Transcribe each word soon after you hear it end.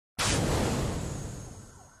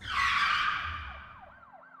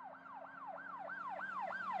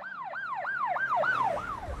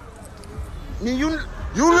You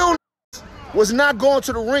little was not going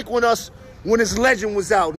to the rink with us when his Legend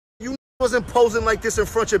was out. You wasn't posing like this in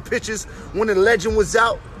front of pitches when the Legend was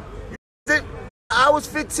out. I was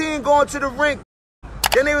 15 going to the rink.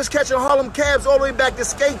 Then they was catching Harlem cabs all the way back to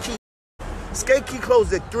Skate Key. Skate Key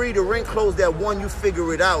closed at 3, the rink closed at 1, you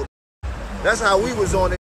figure it out. That's how we was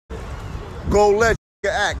on it. Gold Legend,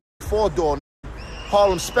 act, 4-door,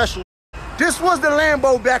 Harlem Special. This was the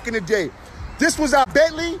Lambo back in the day. This was our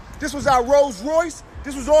Bentley, this was our Rolls Royce,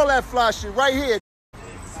 this was all that fly shit right here.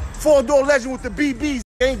 4-door Legend with the BBS.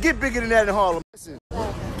 Ain't get bigger than that in Harlem. Listen,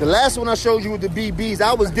 the last one I showed you with the BBS,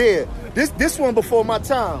 I was there. This one before my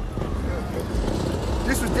time.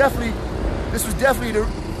 This was definitely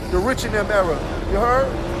the rich in them era. You heard?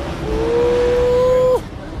 Ooh.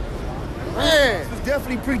 Man, this was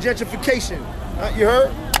definitely pre-gentrification. You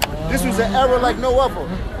heard? This was an era like no other.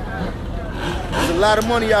 There's a lot of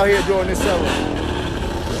money out here during this era.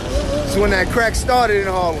 It's when that crack started in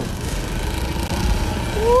Harlem.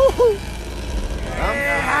 Woo!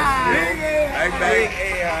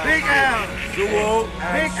 Big Al. Big Al.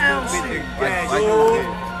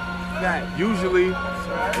 Usually,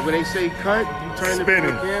 when they say cut, you turn it to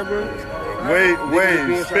the camera. Wait,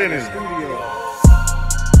 spinning.